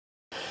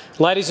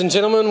Ladies and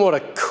gentlemen, what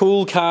a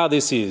cool car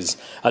this is.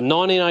 A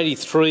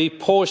 1983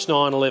 Porsche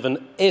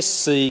 911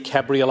 SC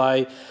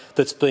Cabriolet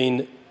that's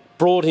been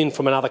brought in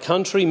from another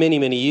country many,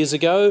 many years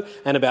ago,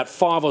 and about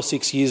 5 or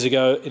 6 years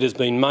ago it has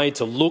been made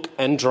to look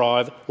and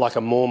drive like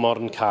a more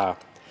modern car.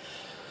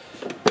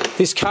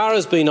 This car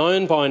has been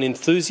owned by an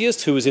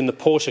enthusiast who was in the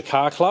Porsche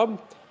car club.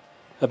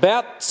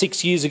 About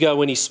 6 years ago,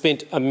 when he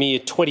spent a mere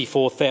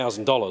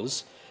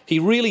 $24,000, he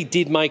really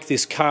did make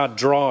this car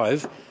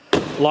drive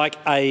like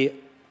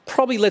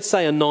probably let's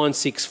say a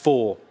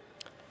 964.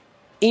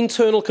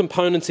 Internal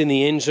components in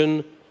the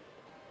engine,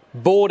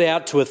 bored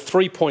out to a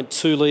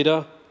 3.2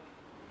 litre,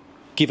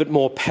 give it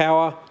more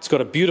power. It's got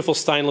a beautiful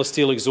stainless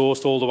steel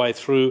exhaust all the way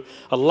through,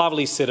 a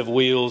lovely set of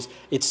wheels.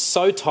 It's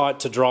so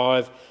tight to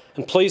drive.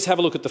 And please have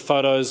a look at the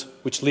photos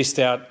which list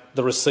out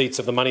the receipts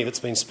of the money that's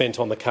been spent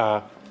on the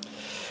car.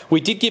 We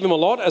did give him a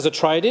lot as a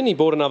trade-in. He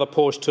bought another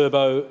Porsche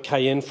Turbo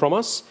Cayenne from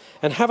us.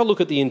 And have a look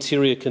at the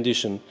interior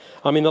condition.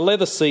 I mean, the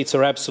leather seats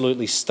are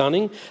absolutely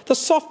stunning. The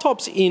soft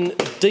top's in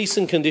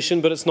decent condition,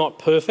 but it's not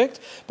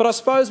perfect. But I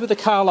suppose with a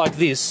car like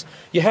this,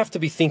 you have to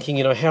be thinking,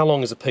 how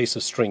long is a piece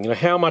of string?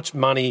 How much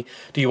money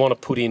do you want to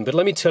put in? But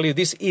let me tell you,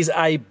 this is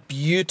a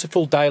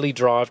beautiful daily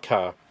drive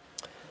car.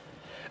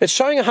 It's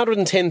showing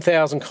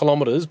 110,000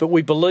 kilometres, but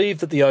we believe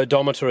that the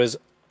odometer has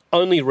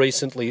only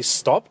recently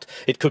stopped.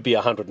 It could be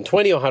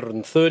 120 or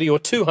 130 or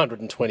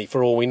 220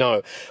 for all we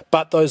know.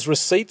 But those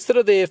receipts that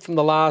are there from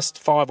the last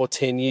 5 or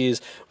 10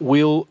 years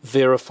will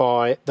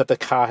verify that the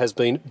car has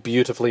been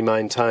beautifully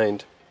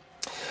maintained.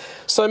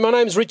 So my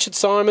name's Richard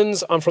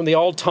Simons. I'm from the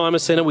Oldtimer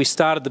Centre. We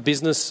started the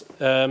business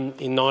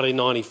in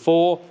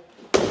 1994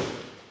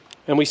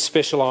 and we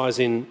specialise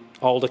in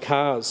older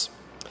cars.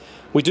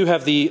 We do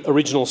have the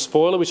original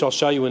spoiler, which I'll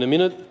show you in a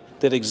minute.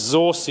 That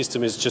exhaust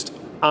system is just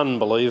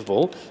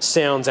unbelievable.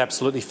 Sounds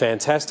absolutely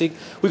fantastic.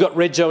 We've got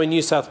Rego in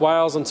New South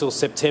Wales until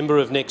September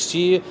of next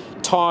year.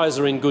 Tyres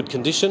are in good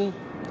condition.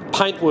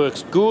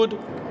 Paintwork's good.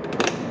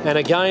 And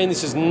again,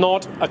 this is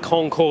not a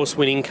concourse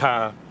winning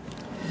car.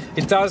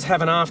 It does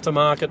have an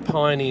aftermarket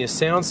Pioneer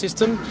sound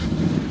system.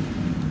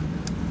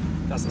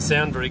 Doesn't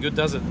sound very good,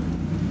 does it?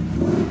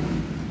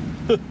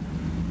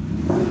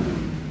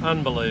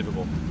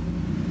 Unbelievable.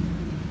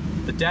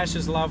 The dash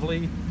is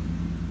lovely.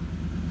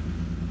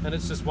 And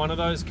it's just one of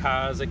those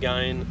cars,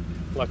 again,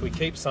 like we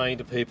keep saying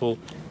to people,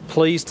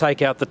 please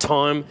take out the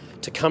time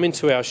to come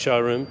into our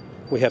showroom.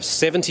 We have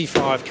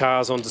 75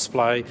 cars on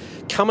display.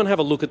 Come and have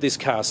a look at this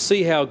car,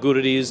 see how good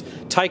it is,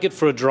 take it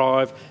for a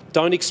drive.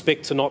 Don't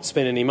expect to not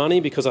spend any money,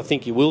 because I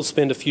think you will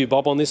spend a few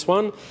bob on this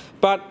one.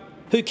 But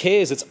who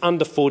cares? It's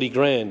under 40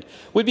 grand.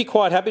 We'd be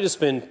quite happy to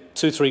spend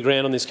 2-3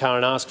 grand on this car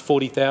and ask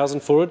 40,000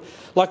 for it.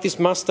 Like this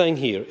Mustang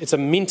here, it's a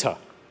Minter.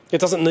 It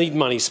doesn't need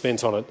money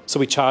spent on it, so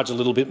we charge a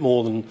little bit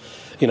more than,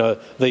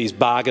 these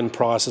bargain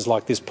prices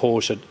like this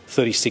Porsche at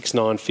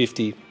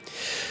 $36,950.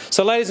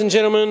 So, ladies and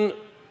gentlemen,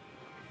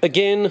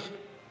 again,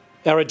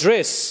 our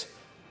address,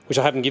 which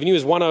I haven't given you,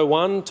 is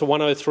 101 to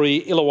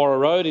 103 Illawarra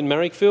Road in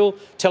Marrickville.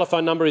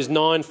 Telephone number is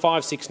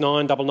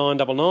 9569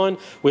 9999.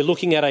 We're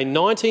looking at a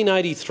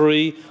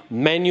 1983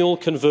 manual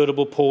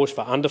convertible Porsche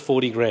for under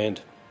 40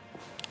 grand.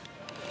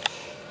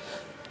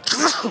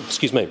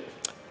 Excuse me.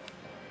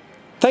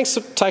 Thanks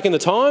for taking the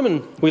time,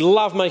 and we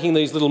love making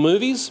these little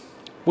movies.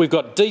 We've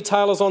got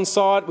detailers on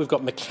site, we've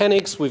got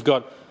mechanics, we've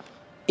got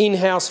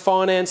in-house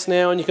finance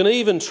now, and you can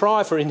even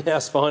try for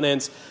in-house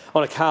finance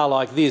on a car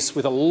like this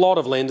with a lot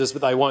of lenders,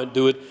 but they won't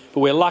do it.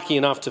 But we're lucky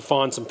enough to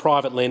find some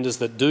private lenders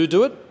that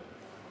do it,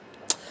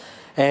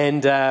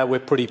 and we're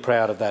pretty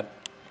proud of that.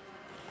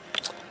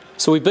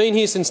 So we've been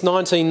here since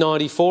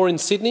 1994 in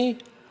Sydney.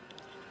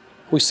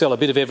 We sell a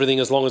bit of everything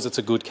as long as it's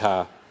a good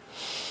car.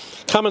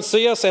 Come and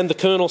see us and the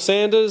Colonel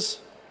Sanders.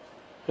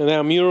 And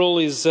our mural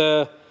is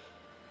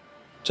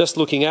just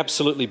looking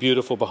absolutely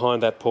beautiful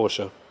behind that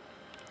Porsche.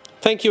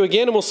 Thank you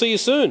again, and we'll see you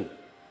soon.